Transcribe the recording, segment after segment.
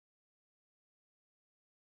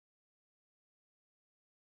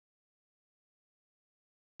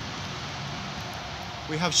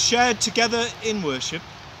We have shared together in worship.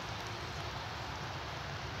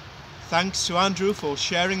 Thanks to Andrew for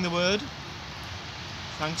sharing the word.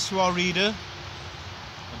 Thanks to our reader.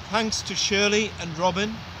 And thanks to Shirley and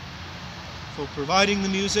Robin for providing the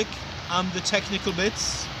music and the technical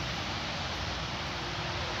bits.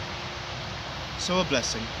 So a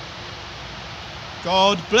blessing.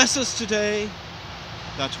 God bless us today,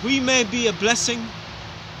 that we may be a blessing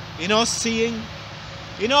in our seeing,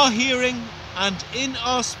 in our hearing, and in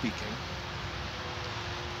our speaking.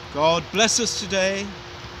 God bless us today,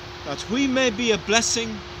 that we may be a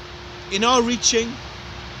blessing in our reaching,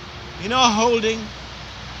 in our holding,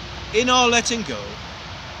 in our letting go.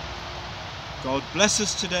 God bless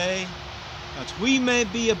us today, that we may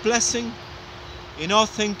be a blessing in our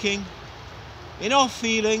thinking, in our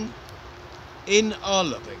feeling, in our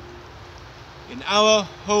loving, in our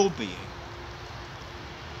whole being.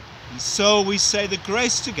 And so we say the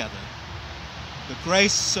grace together, the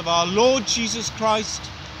grace of our Lord Jesus Christ,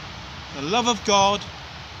 the love of God,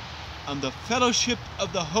 and the fellowship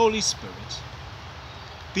of the Holy Spirit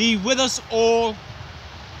be with us all,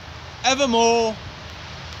 evermore.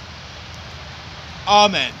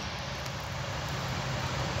 Amen.